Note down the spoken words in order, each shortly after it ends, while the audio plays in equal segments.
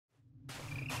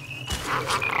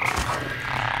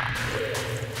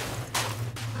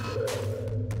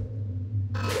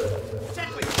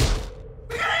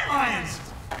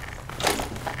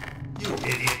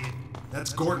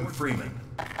Freeman.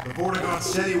 The Vortal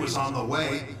said he was on the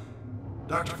way.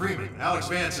 Dr. Freeman, Alyx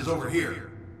Vance is over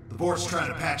here. The Vort's trying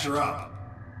to patch her up.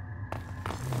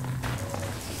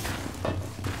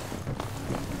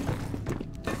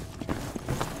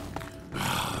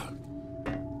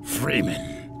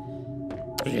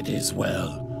 Freeman, it is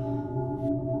well.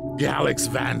 Alyx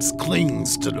Vance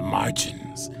clings to the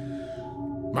margins.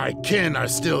 My kin are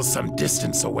still some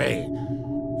distance away.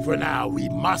 For now, we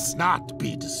must not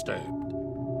be disturbed.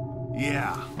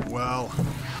 Yeah, well,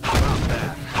 how about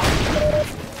that?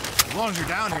 As long as you're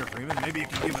down here, Freeman, maybe you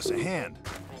can give us a hand.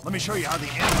 Let me show you how the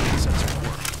ammo sensors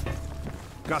work.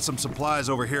 Got some supplies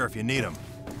over here if you need them.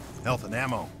 Health and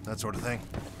ammo, that sort of thing.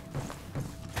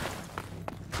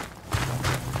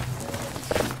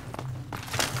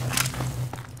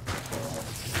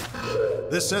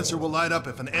 This sensor will light up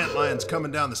if an antlion's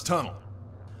coming down this tunnel.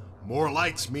 More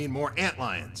lights mean more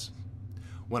antlions.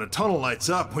 When a tunnel lights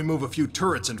up, we move a few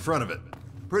turrets in front of it.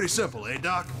 Pretty simple, eh,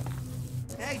 Doc?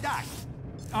 Hey, Doc.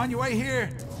 On your way here,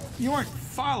 you weren't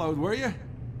followed, were you?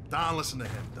 Don, listen to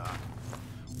him, Doc.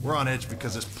 We're on edge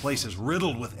because this place is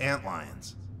riddled with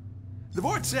antlions. The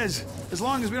Vort says, as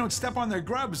long as we don't step on their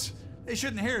grubs, they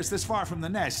shouldn't hear us this far from the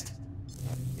nest.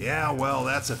 Yeah, well,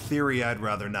 that's a theory I'd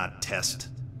rather not test.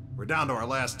 We're down to our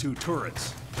last 2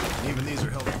 turrets. And even these are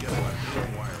held together by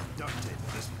barbed wire and duct tape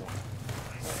at this point.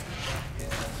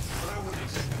 But I wouldn't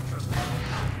exactly trust me.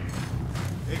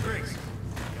 Hey, Griggs,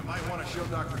 you might want to show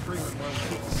Dr. Freeman where we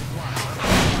keep the supplies.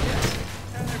 Yes,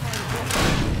 and they're by the book.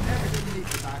 Everything you need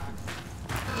for docking.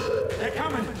 They're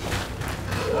coming.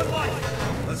 One light.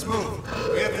 Let's move.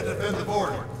 We have to defend the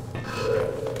border.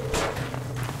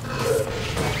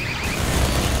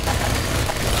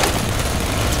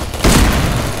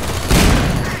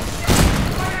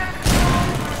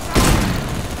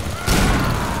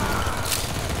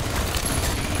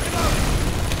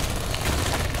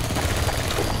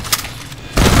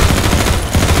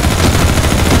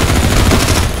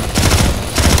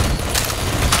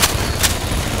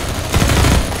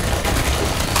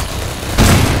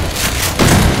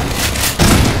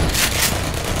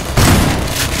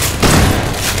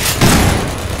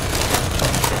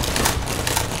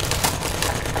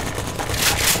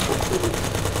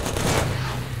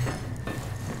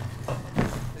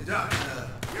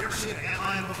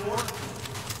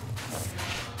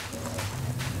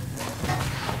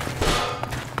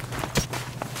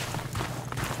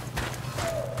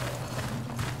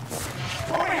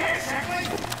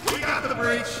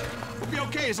 We'll be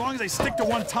okay as long as they stick to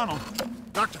one tunnel.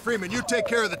 Dr. Freeman, you take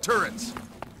care of the turrets.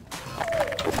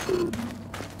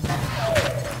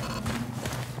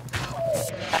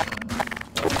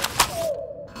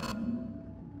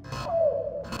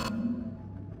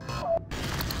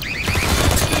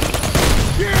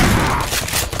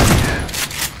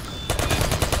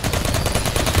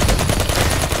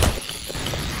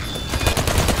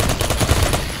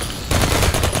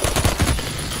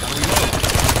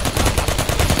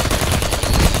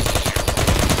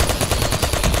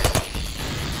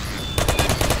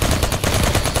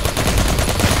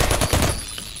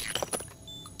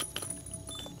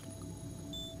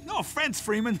 No offense,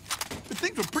 Freeman, but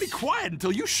things were pretty quiet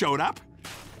until you showed up.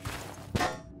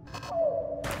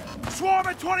 Swarm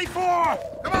at 24!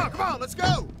 Come on, let's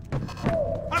go!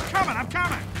 I'm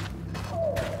coming!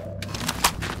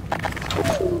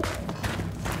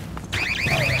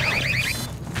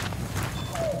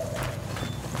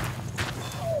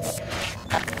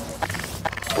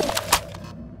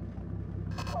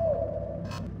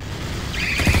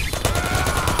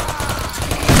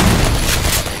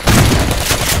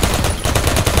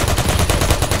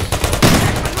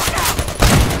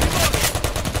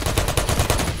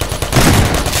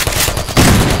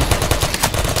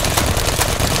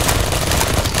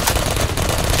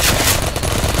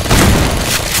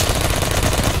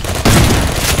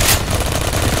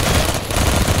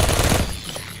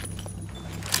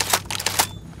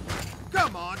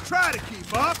 Try to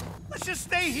keep up. Let's just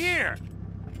stay here.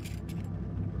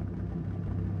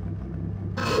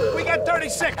 We got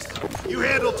 36. You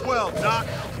handle 12, Doc.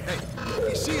 Hey, if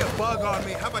you see a bug on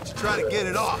me, how about you try to get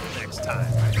it off next time?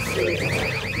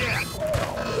 Yeah.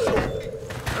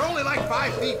 They're only like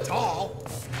 5 feet tall.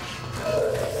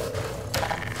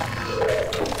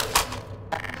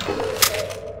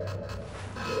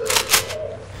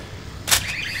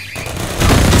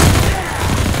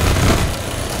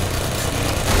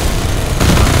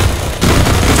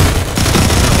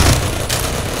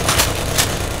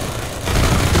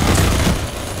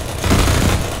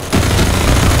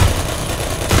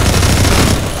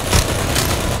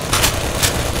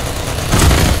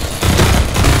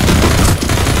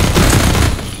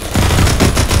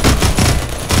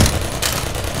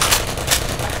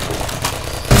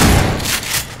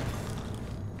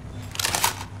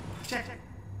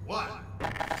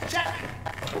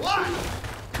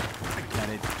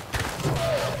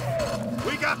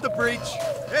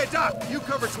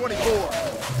 cover 24.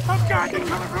 Oh God, they're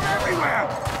coming from everywhere!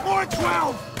 More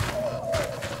 12!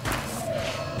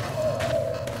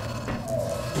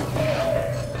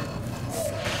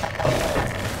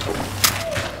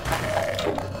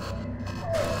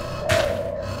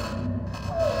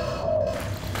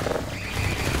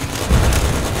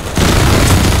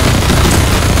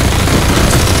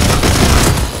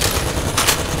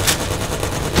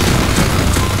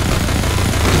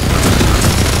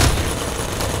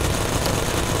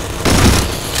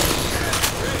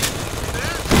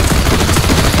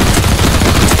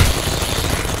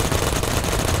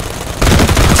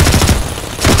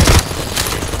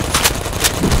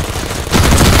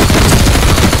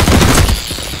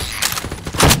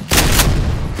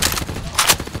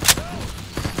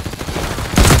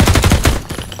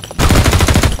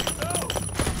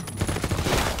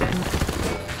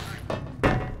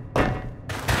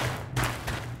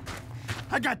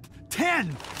 I got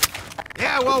 10!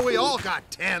 Yeah, well, we all got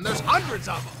 10. There's hundreds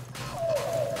of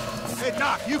them. Hey,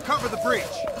 Doc, you cover the breach.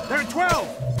 They're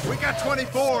 12! We got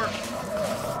 24.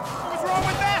 What's wrong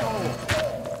with that hole?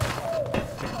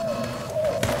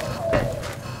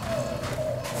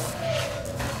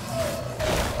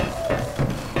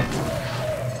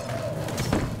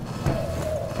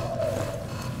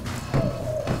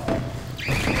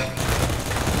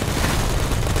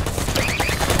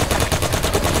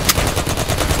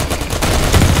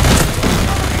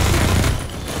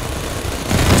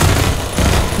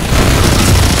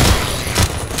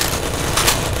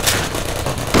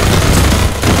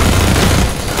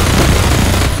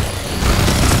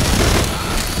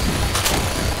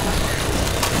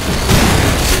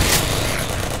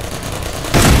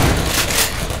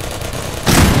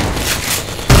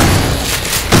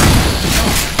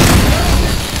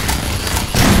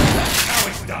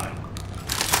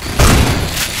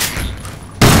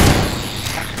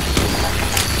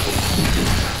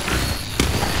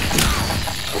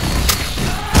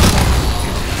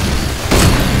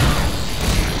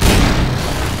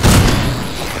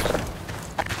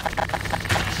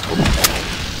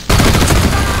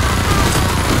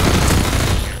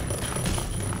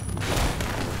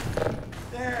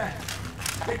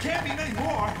 There can't be many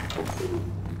more.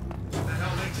 What the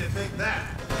hell makes you think that?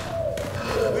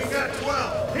 We got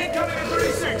 12. Incoming at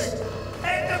 36.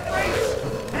 And the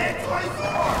breach. And 24.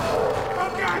 Oh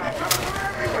God, they're coming from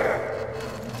everywhere.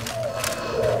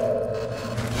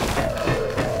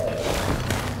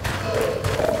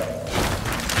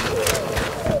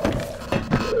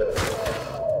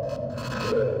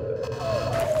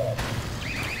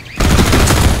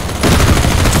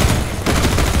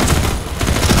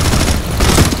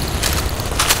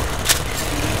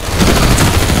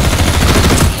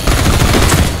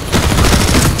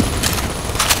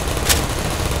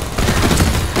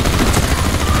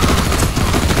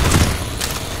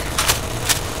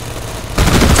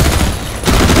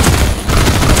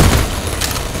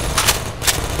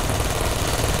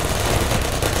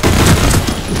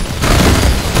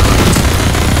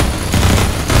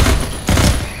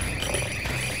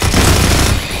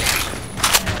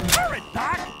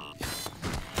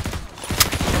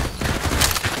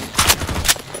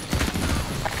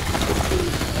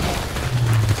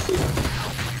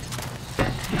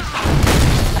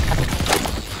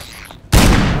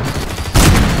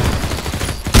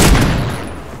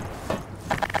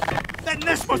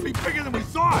 This must be bigger than we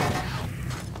thought!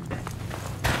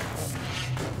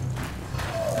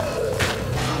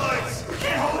 Lights! We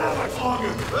can't hold out much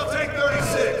longer! We'll take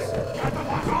 36! Got to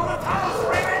watch all the tunnels,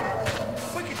 Freeman!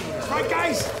 We can do this, right,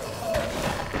 guys?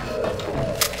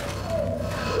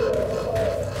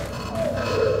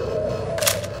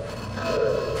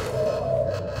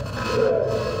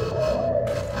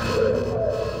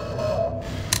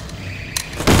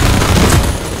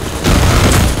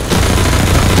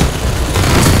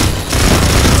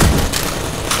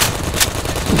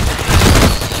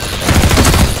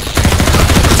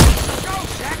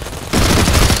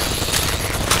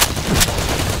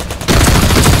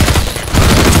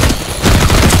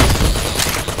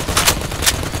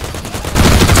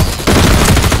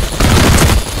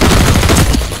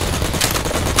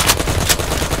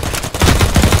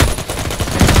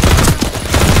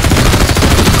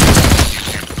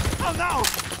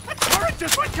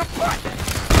 Just went kaput!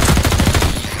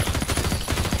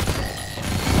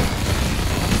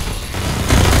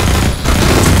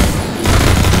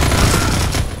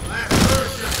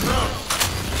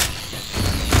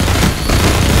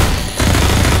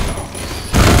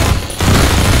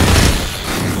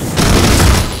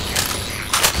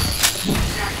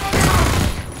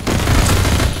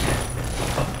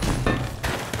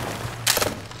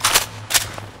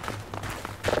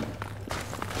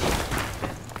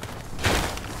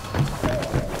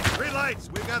 lights!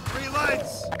 We've got 3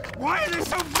 lights! Why are there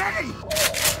so many?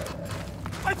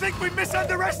 I think we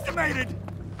misunderestimated!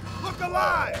 Look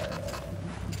alive!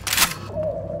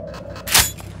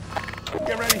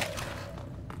 Get ready.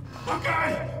 Oh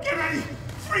God! Get ready!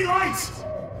 3 lights!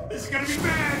 This is gonna be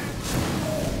bad!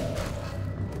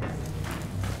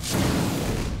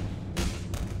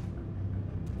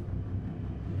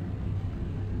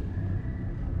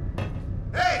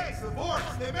 Hey, it's the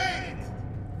Vorts! They made it!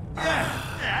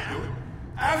 Yeah, I knew it.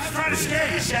 I was trying to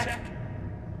scare you, Shaq.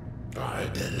 Our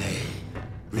delay,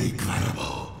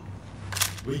 regrettable.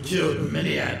 We killed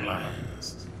many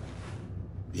antlions.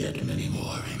 Yet many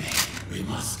more remain. We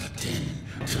must attend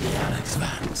to the Alyx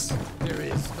Vance. There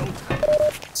is no time.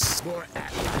 More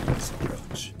antlions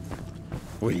approach.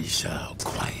 We shall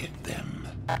quiet them.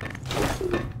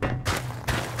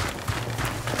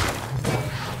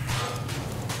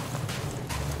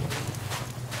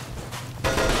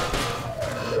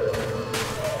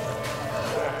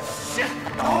 Shit!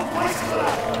 The whole place is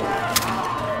alive!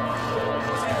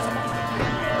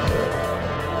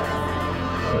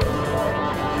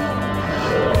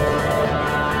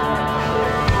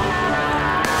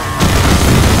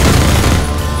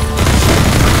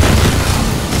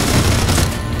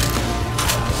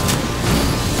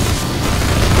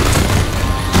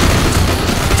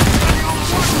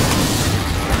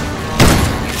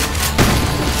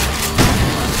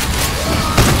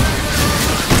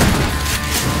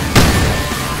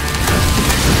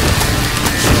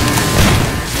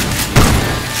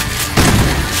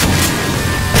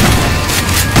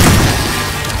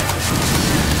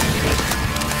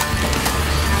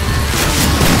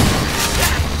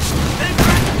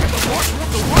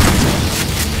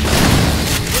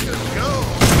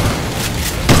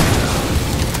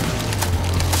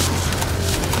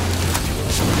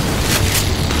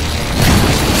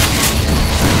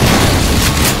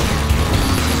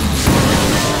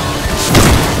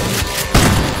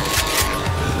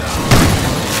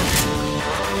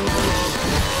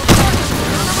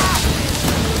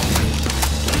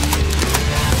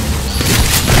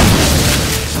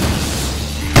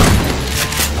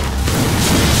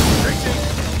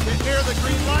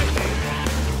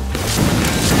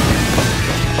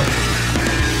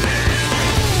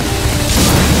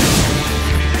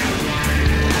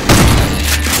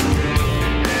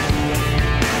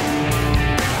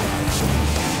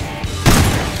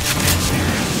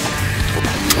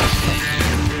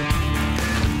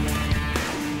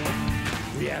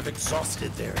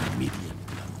 Exhausted their immediate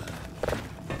number.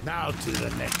 Now to the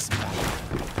next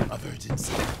matter of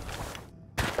urgency.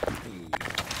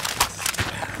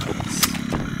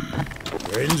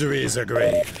 Your injuries are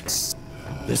grave.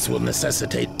 This will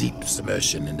necessitate deep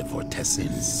submersion into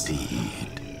vortexes.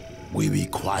 Indeed. We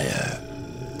require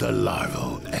the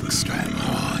larval extract.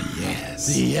 Oh, yes.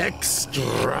 The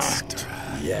extract.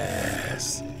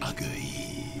 Yes.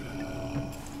 Agreed.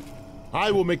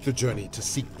 I will make the journey to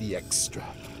seek the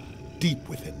extract. Deep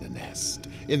within the nest,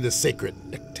 in the sacred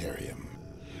nectarium.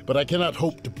 But I cannot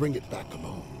hope to bring it back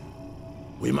alone.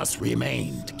 We must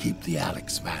remain to keep the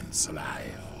Alyx Vance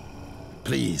alive.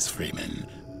 Please, Freeman,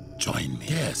 join me.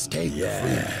 Yes, take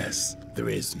Freeman. There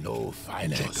is no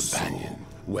finer companion. So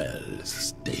well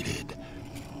stated.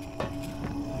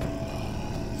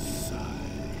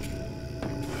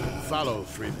 Follow,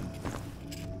 Freeman.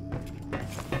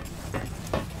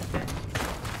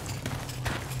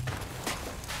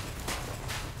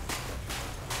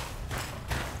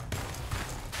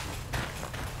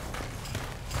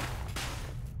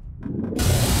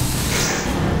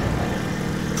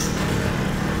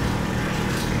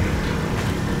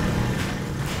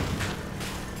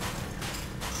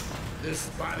 This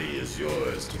body is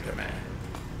yours to command.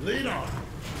 Lead on.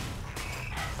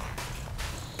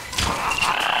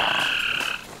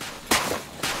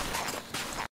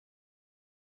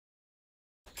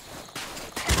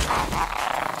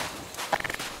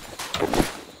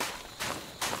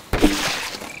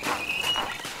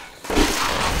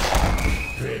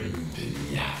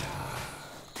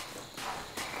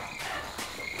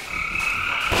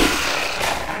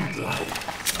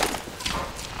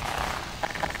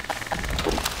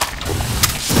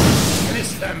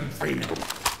 Them, Freeman.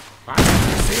 I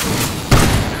can see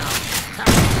them now.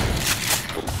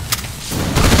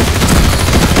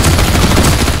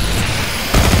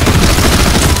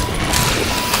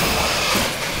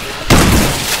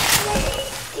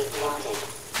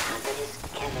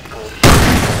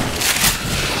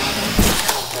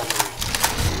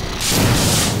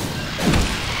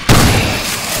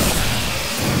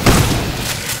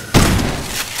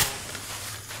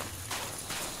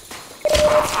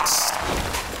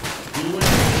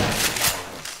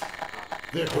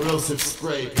 Their corrosive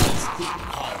spray cuts thick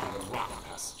carving of rock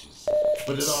passages,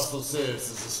 but it also serves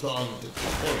as a strong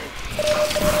deterrent.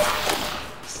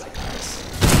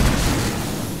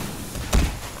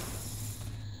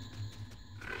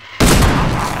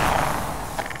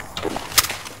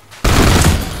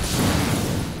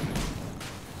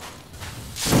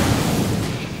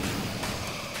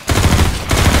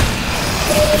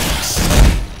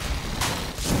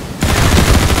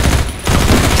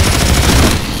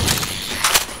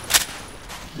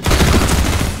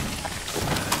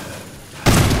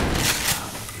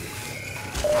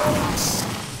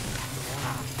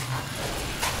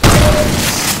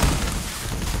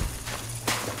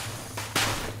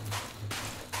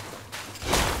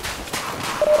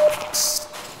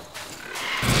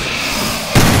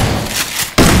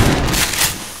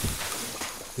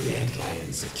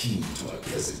 Are keen to our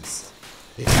presence.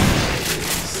 They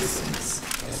resistance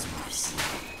as mercy.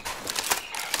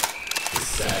 The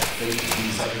sad fate of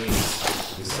these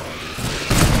others is our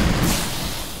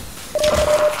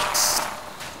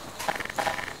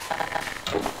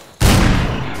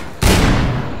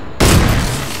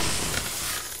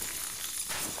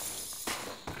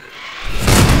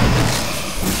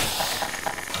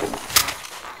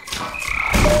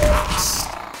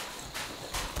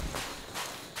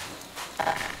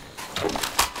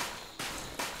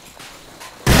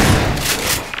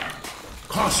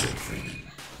caution, Freeman.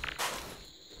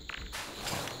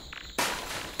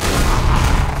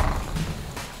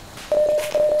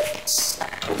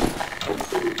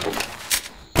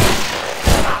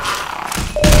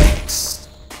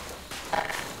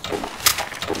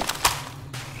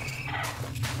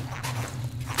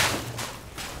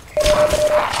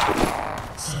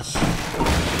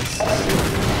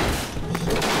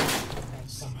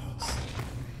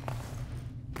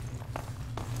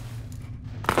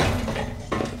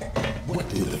 What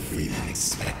did the Freeman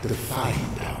expect to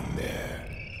find down there?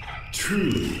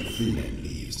 Truly, the Freeman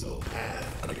leaves no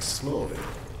path unexplored.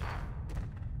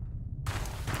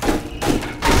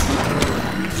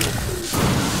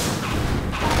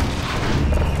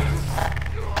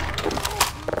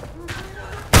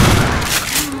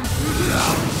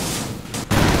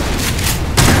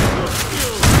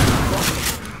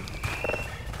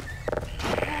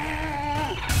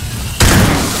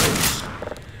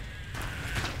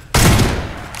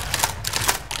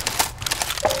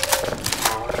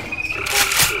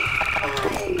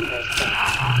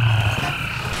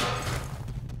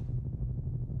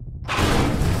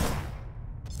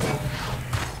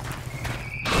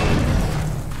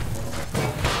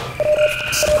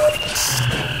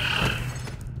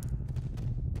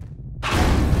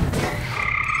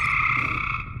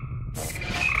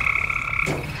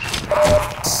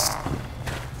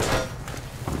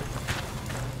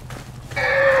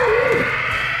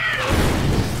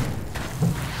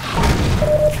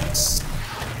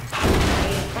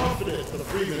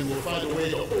 Freeman will find a way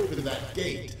to open that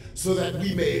gate so that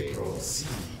we may proceed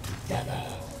together.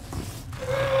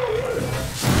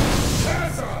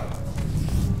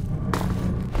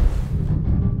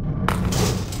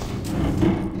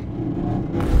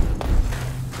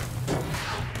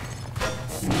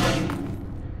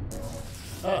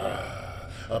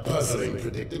 A puzzling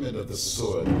predicament of the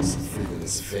sort Freeman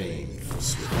is famed for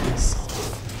swiftness.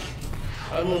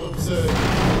 I will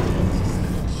observe.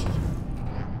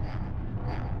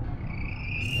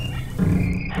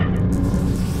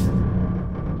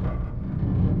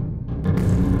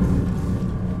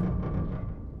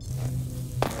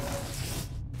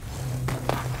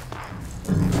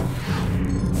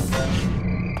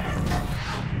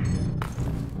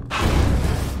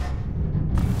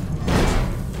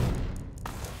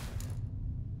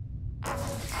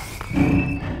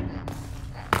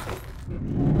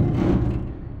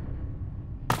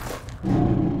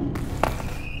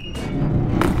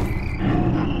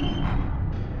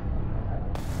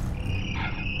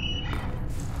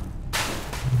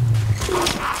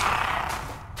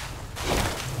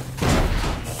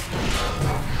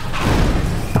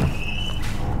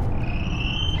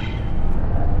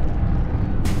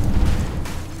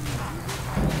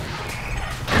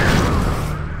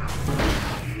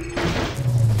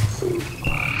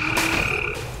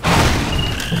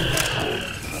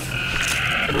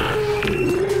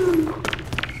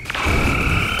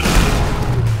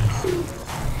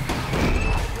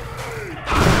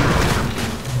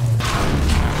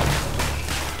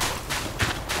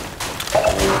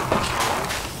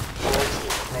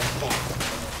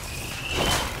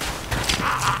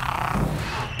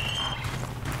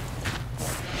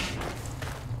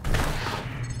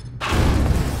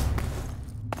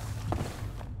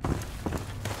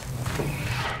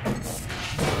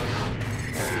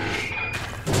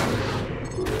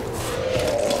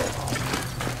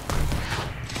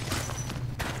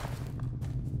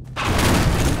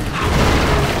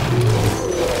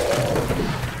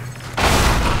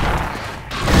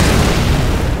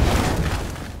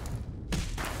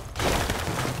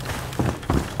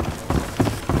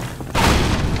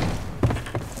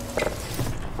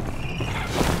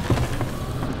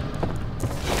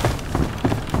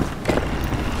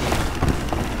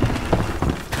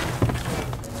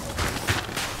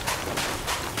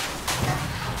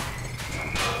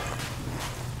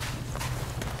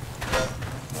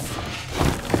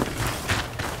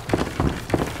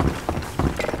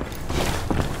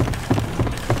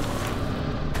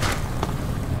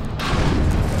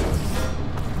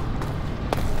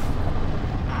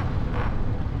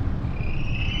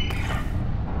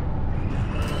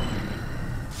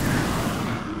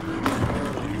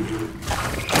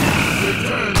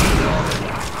 Return to order.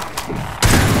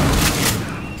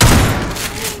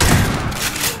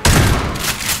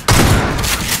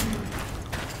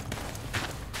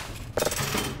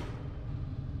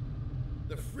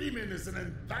 The Freeman is an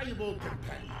invaluable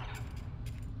companion.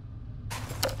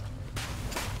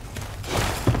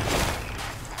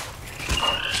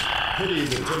 Pity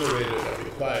the generator that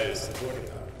requires the Vortal.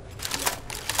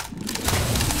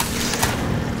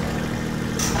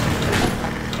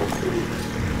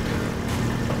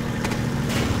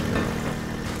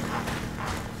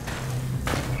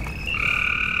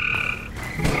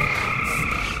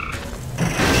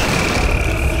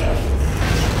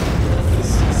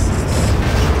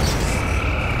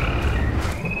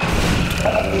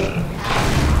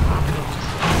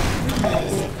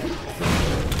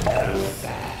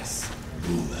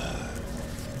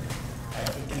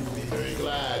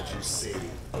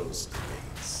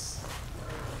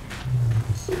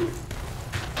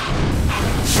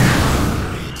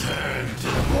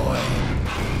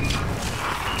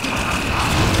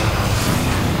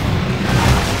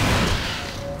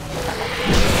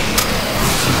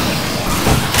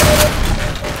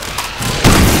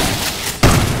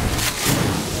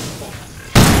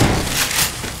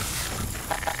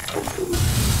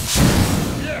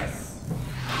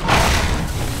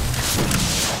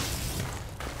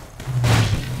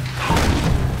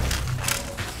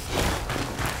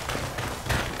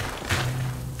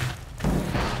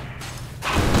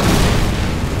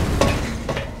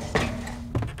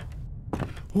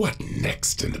 What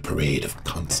next in the parade of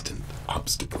constant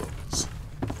obstacles?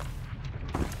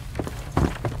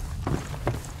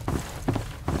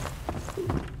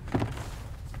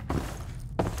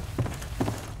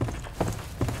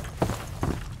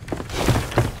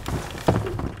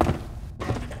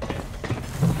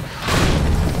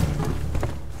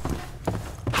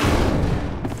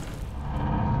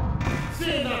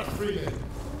 Fear not, Freeman.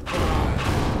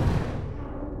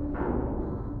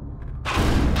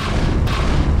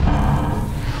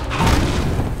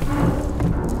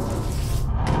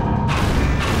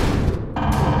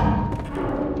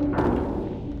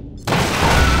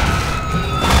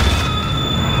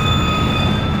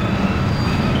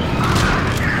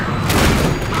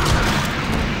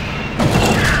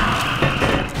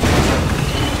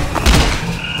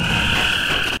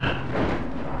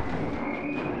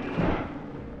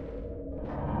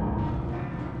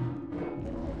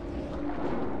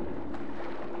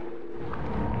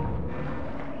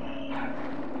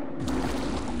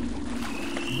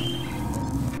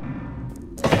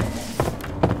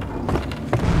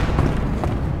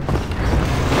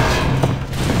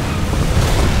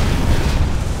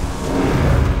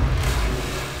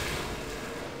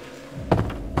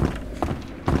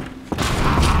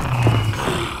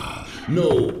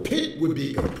 No pit would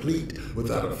be complete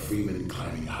without a Freeman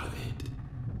climbing out of it.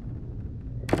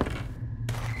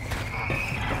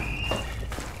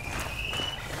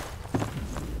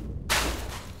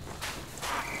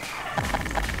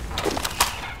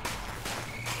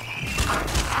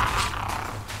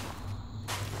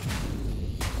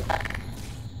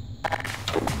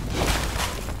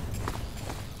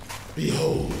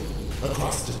 Behold,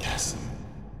 across the chasm,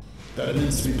 that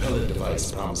immense repellent device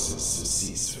promises to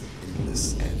cease from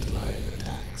endless anti-lion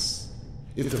attacks.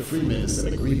 If the Freeman is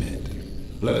in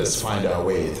agreement, let us find our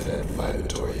way to that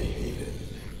vibratory haven.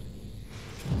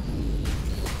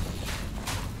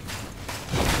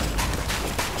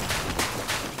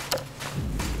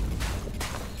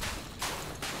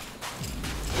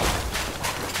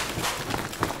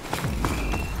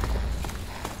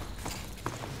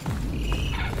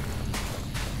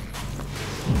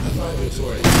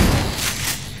 Vibratory.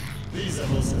 These are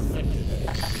most effective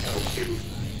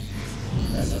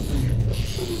as a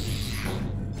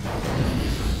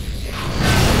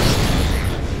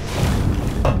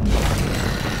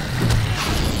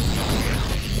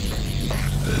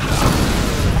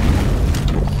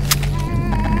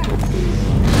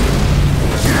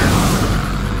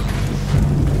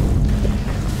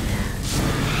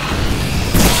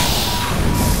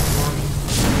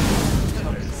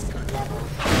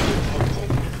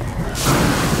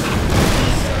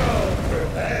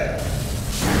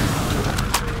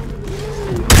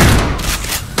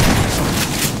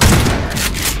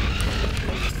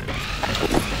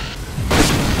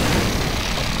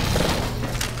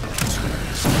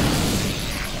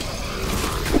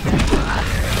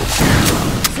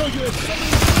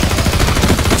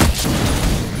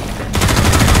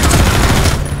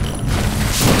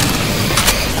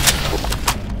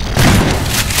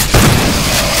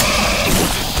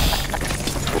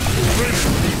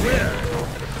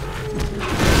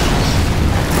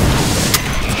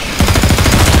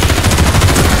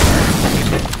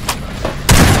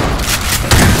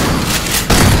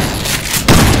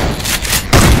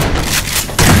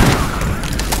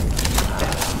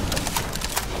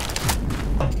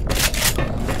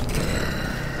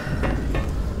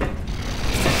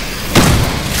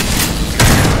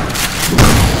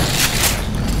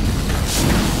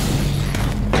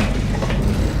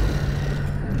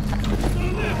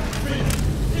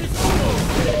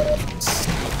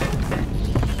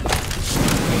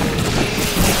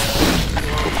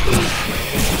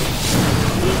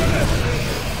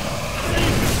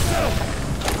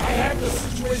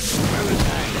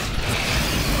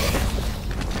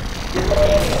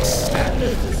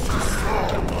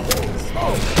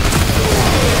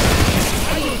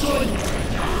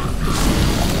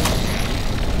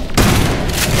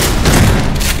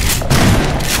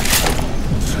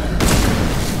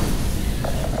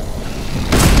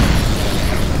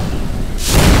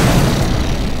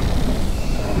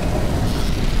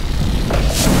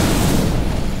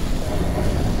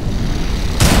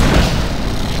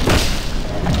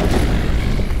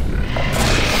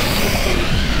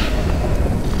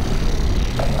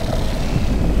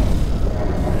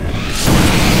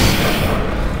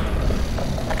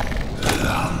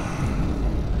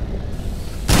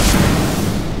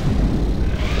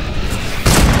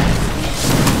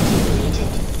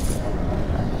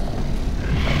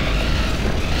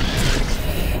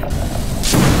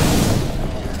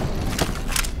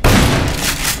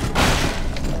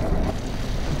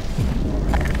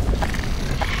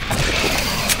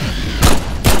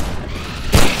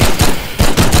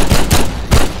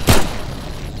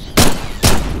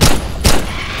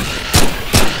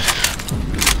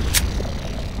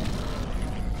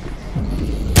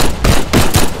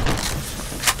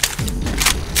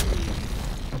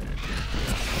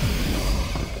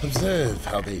Observe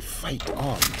how they fight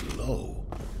on below,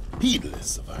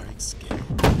 heedless of our escape.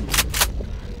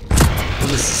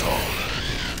 This is all.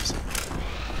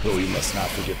 Though we must not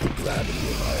forget the gravity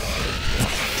of our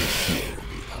effort to hear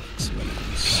the Alyx Vance.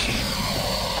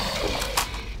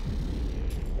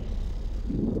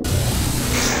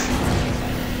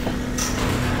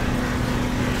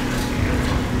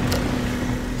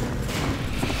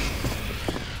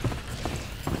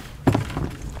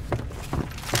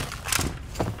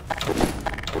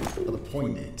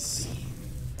 Poignant scene.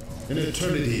 An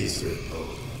eternity's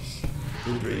repose.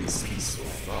 It brings peaceful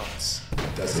thoughts,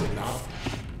 does it not?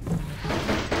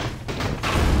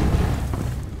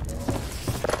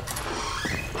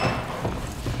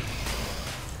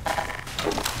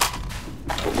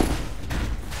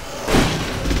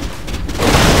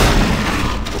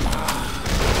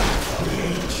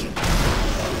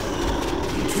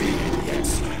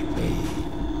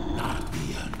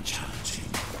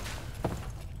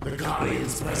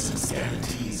 Presence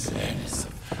guarantees the endless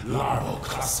of larval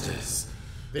clusters.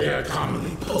 They are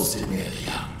commonly posted near the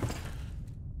young.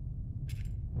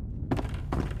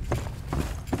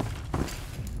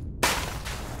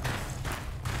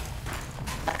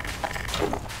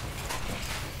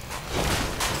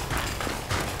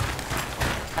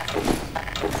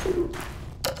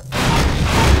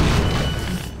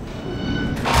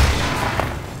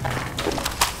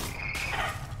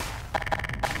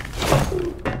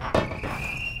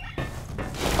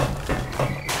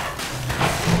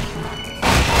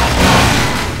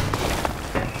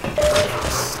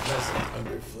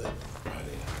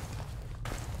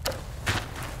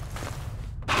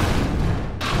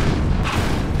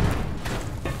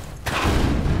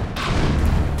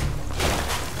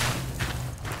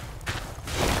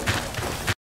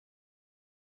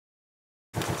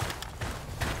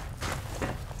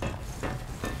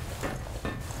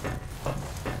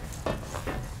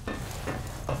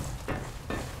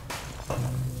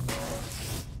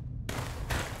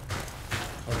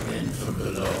 From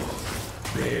below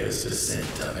bears the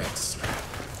scent of extract.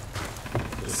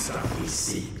 The stuff we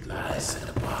seek lies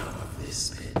at the bottom of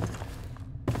this pit.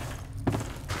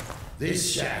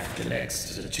 This shaft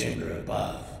connects to the chamber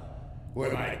above,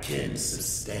 where my kin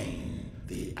sustain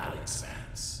the Alyx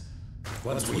Vance.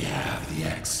 Once we have the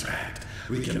extract,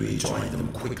 we can rejoin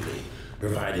them quickly,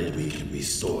 provided we can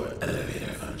restore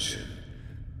elevator function.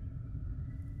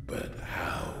 But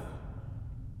how?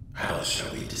 How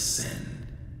shall we descend?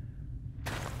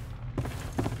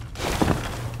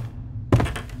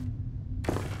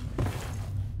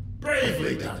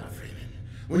 Bravely done, Freeman.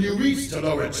 When you reach the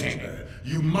lower chamber,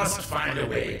 you must find a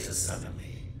way to summon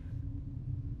me.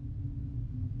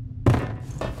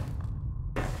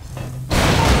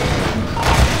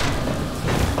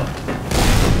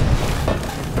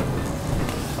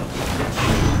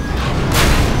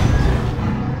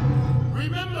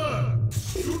 Remember,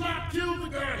 do not kill the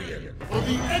Guardian, or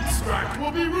the extract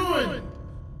will be ruined!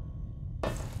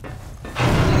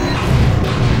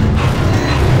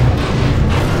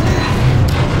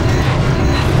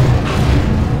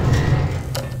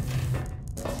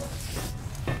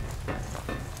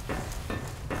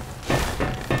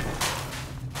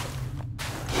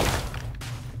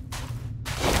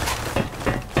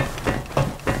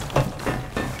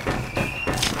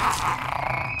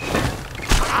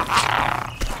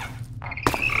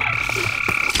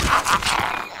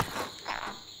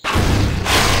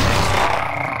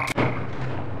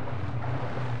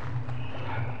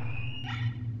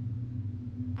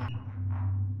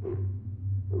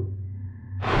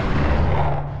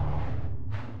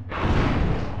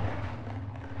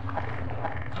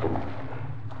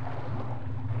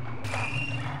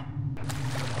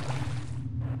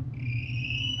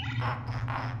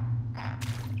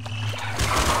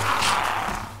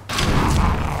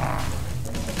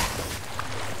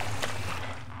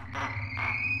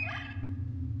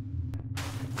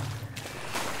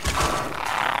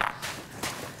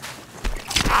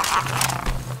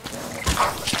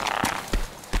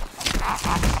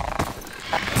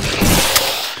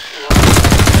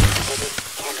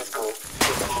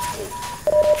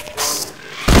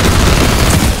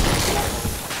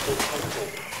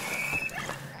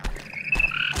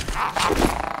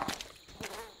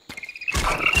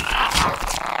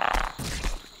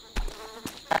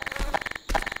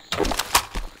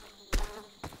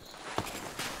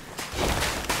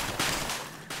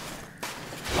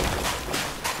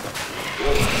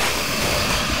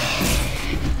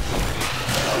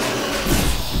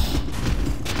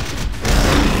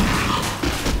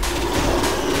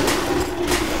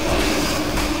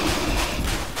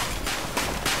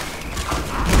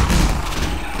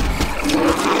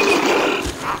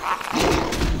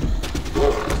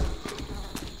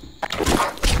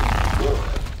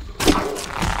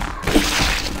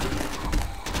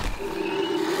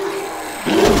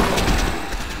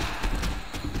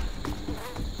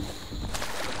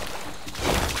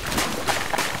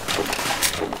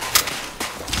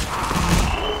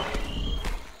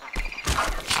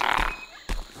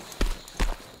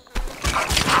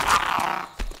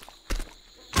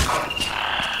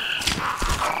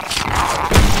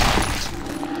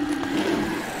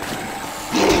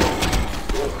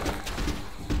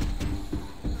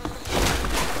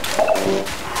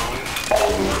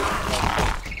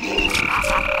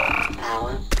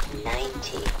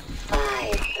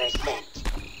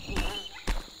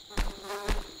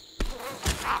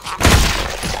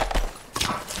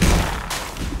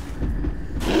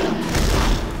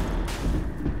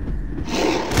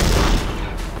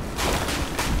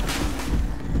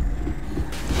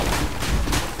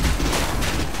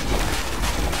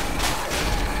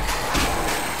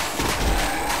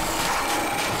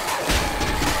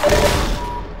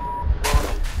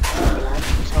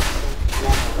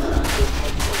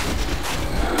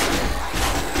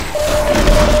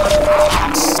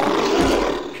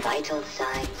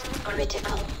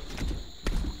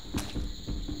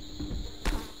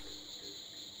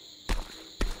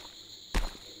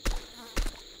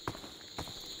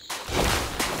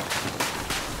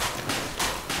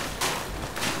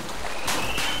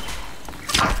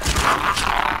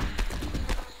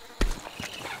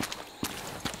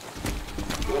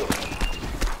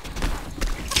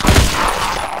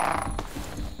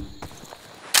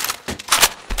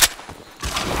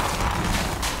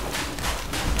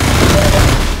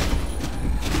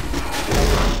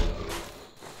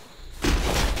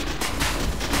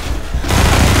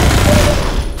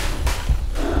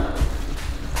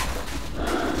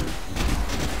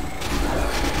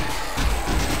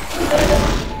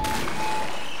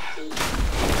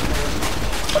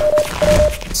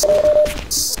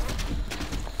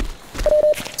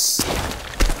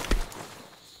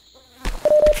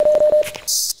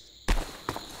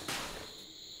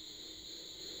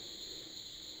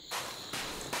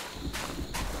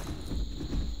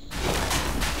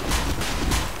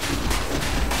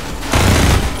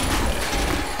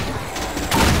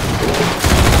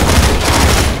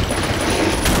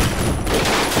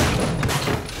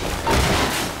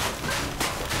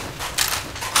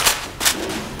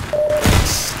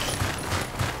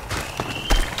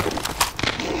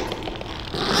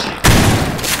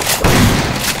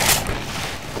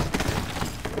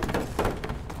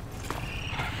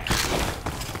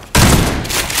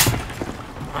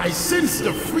 I sense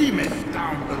the Freeman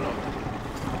down below.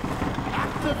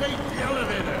 Activate the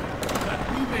elevator that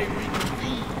we may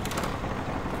reconvene.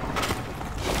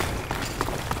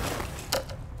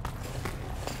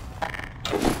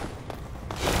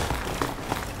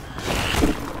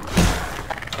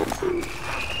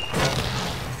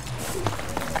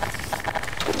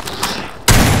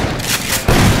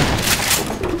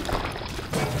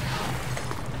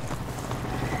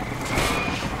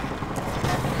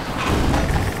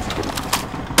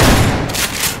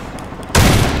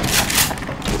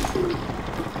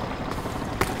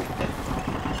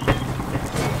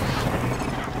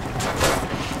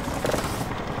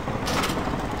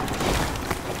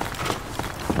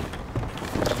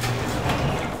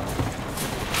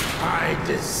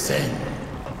 Descend.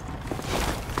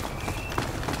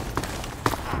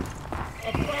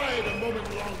 Abide a moment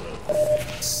longer,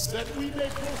 that we may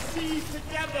proceed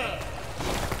together.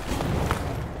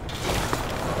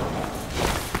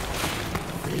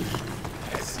 Freeman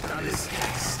has done his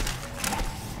task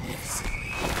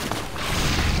magnificently.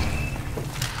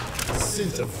 The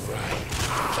scent of right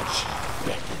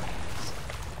beckons.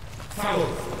 Follow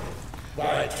me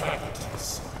while I travel to the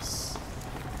source.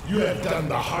 You have done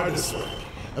the hardest work,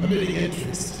 admitting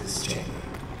entrance to this chamber.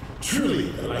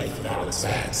 Truly, the life of Alyx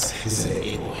Vance is in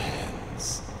able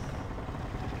hands.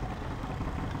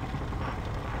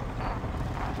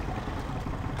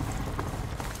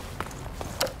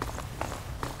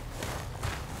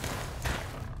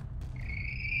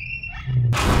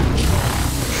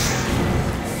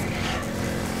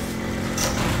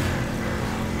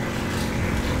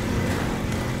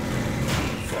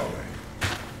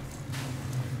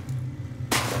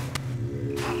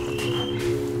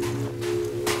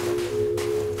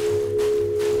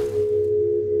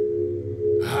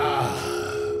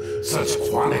 Such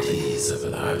quantities of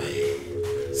larvae,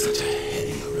 such a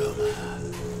heady aroma.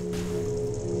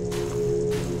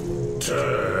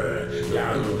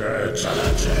 Younger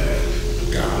challenger,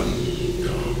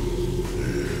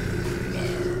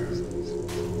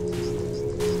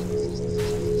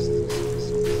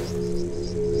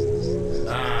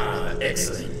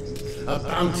 excellent. A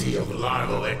bounty of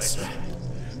larval extract.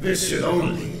 This should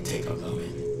only take a moment.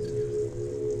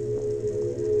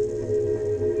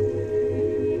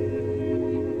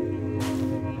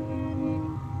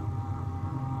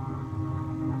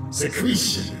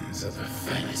 Secretions of the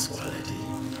finest quality.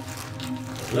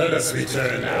 Let us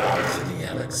return now to the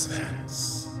Alyx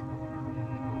Vance.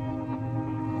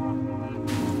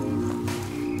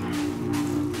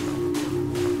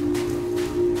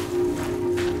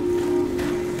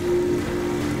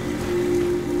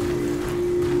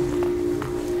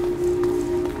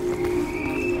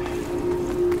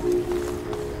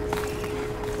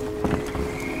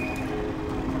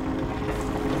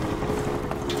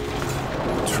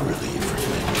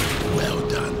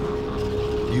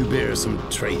 You bear some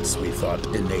traits we thought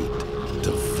innate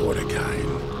to Vortal.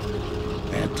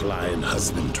 Antlion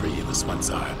husbandry was once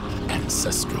our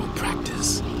ancestral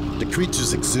practice. The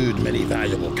creatures exude many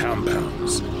valuable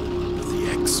compounds, but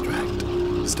the extract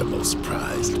is the most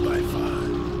prized by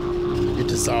far. It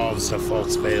dissolves the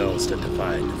false veils that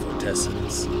define the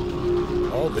vortessence.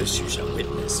 All this you shall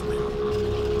witness when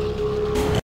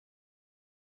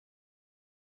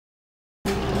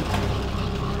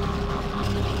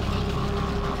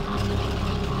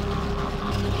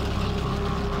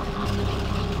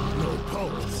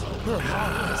her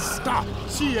heart. Stop!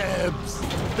 She ebbs.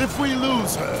 If we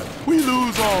lose her, we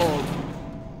lose all.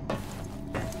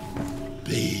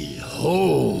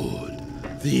 Behold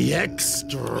the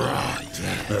extract.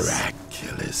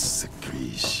 Miraculous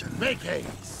secretion. Make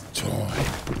haste. Join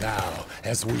now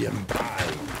as we imbibe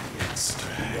the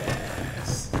extract.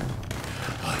 Yes.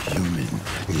 A human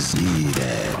is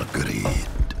needed. Agreed.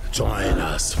 Join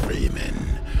us,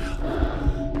 Freeman.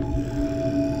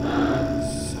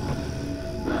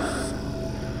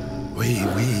 We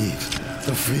weave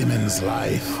the Freeman's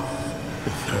life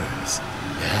with hers.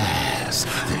 Yes,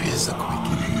 there is a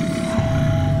quickening.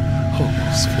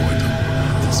 Holds Vortal,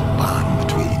 this bond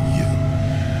between you.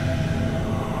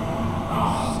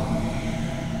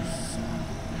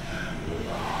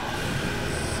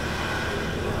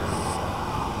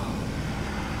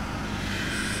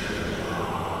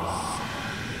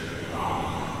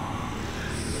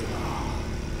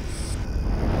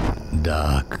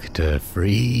 Dr.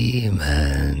 Freeman,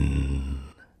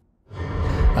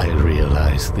 I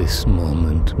realize this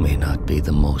moment may not be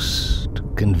the most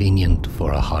convenient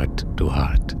for a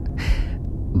heart-to-heart,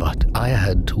 but I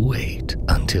had to wait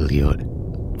until your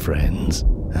friends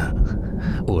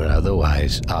were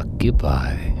otherwise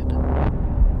occupied.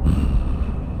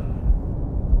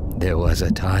 There was a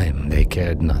time they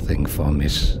cared nothing for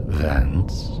Miss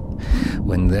Vance,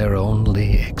 when their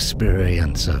only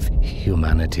experience of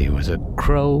humanity was a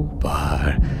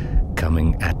crowbar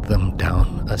coming at them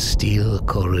down a steel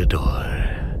corridor.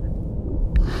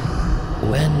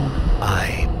 When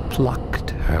I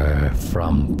plucked her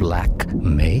from Black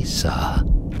Mesa,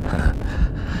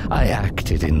 I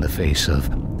acted in the face of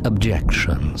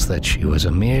objections that she was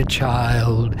a mere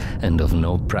child and of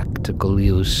no practical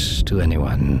use to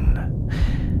anyone.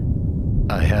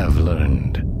 I have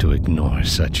learned to ignore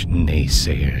such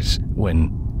naysayers when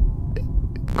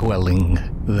quelling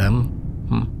them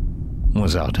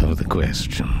was out of the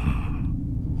question.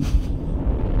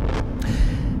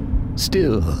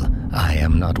 Still, I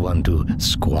am not one to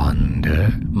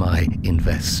squander my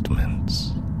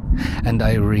investments, and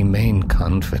I remain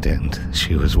confident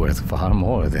she was worth far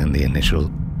more than the initial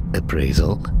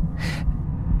appraisal.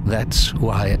 That's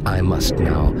why I must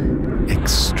now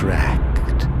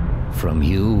extract from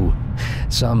you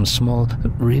some small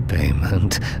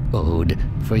repayment owed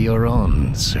for your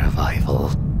own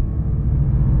survival.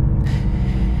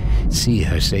 See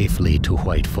her safely to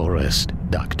White Forest,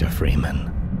 Dr. Freeman.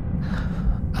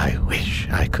 I wish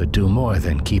I could do more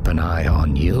than keep an eye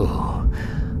on you,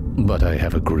 but I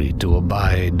have agreed to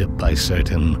abide by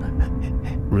certain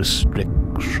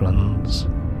restrictions.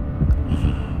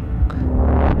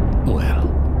 Well,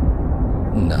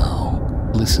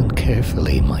 now, listen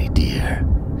carefully, my dear.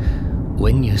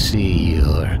 When you see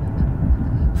your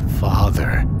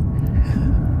father,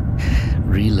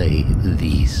 relay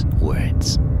these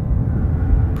words.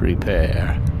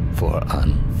 Prepare for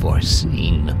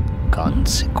unforeseen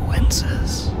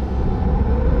consequences.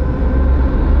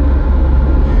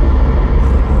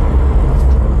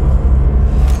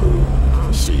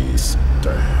 She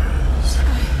stirs.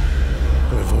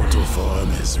 Her Vortal form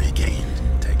has regained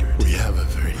integrity. We have a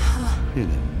very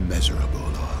immeasurable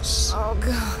loss. Oh,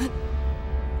 God.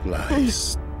 Lie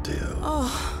still.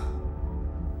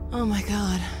 Oh, my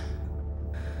God.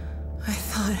 I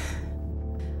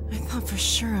thought for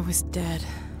sure I was dead.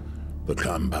 The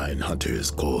Combine Hunter's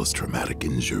caused traumatic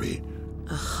injury.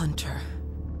 A hunter.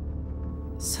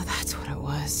 So that's what it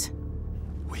was.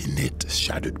 We knit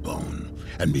shattered bone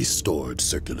and restored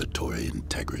circulatory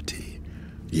integrity.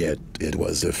 Yet it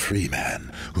was a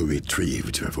Freeman who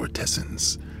retrieved her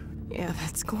vortessence. Yeah,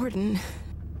 that's Gordon.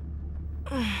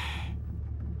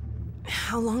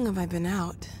 How long have I been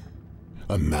out?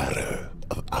 A matter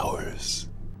of hours.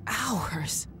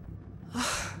 Hours?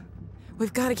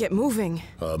 We've got to get moving.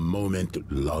 A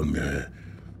moment longer.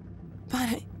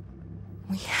 But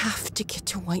we have to get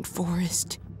to White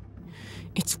Forest.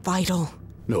 It's vital.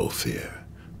 No fear.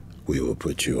 We will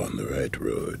put you on the right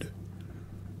road.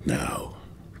 Now,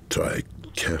 try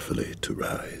carefully to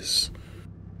rise.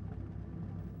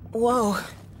 Whoa.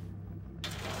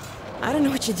 I don't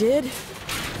know what you did,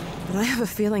 but I have a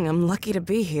feeling I'm lucky to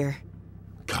be here.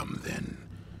 Come then.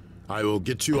 I will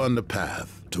get you on the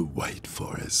path to White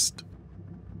Forest.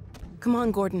 Come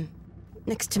on, Gordon.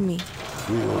 Next to me.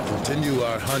 We will continue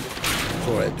our hunt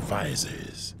for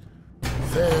advisors.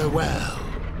 Farewell.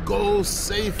 Go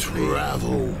safely.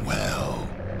 Travel well.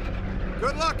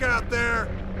 Good luck out there!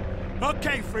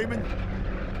 Okay, Freeman.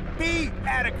 Be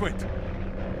adequate.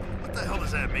 What the hell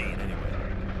does that mean,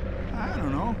 anyway? I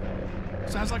don't know.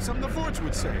 Sounds like something the Forts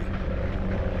would say.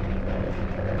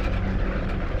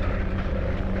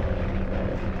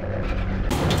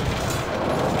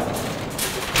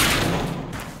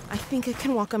 I think I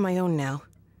can walk on my own now.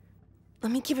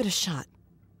 Let me give it a shot.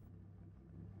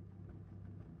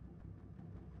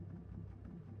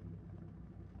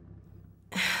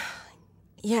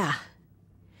 Yeah.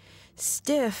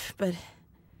 Stiff, but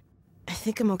I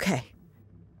think I'm okay.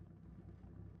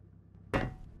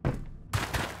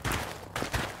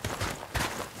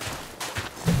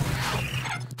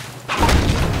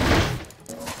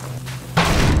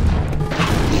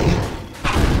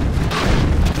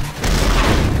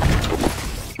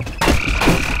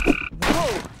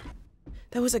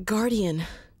 That was a guardian.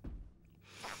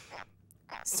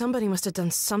 Somebody must have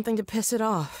done something to piss it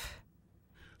off.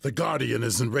 The Guardian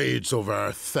is enraged over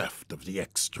our theft of the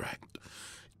extract.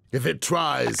 If it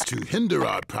tries to hinder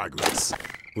our progress,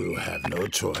 we will have no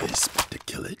choice but to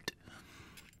kill it.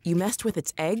 You messed with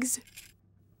its eggs?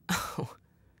 Oh,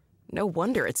 no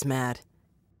wonder it's mad.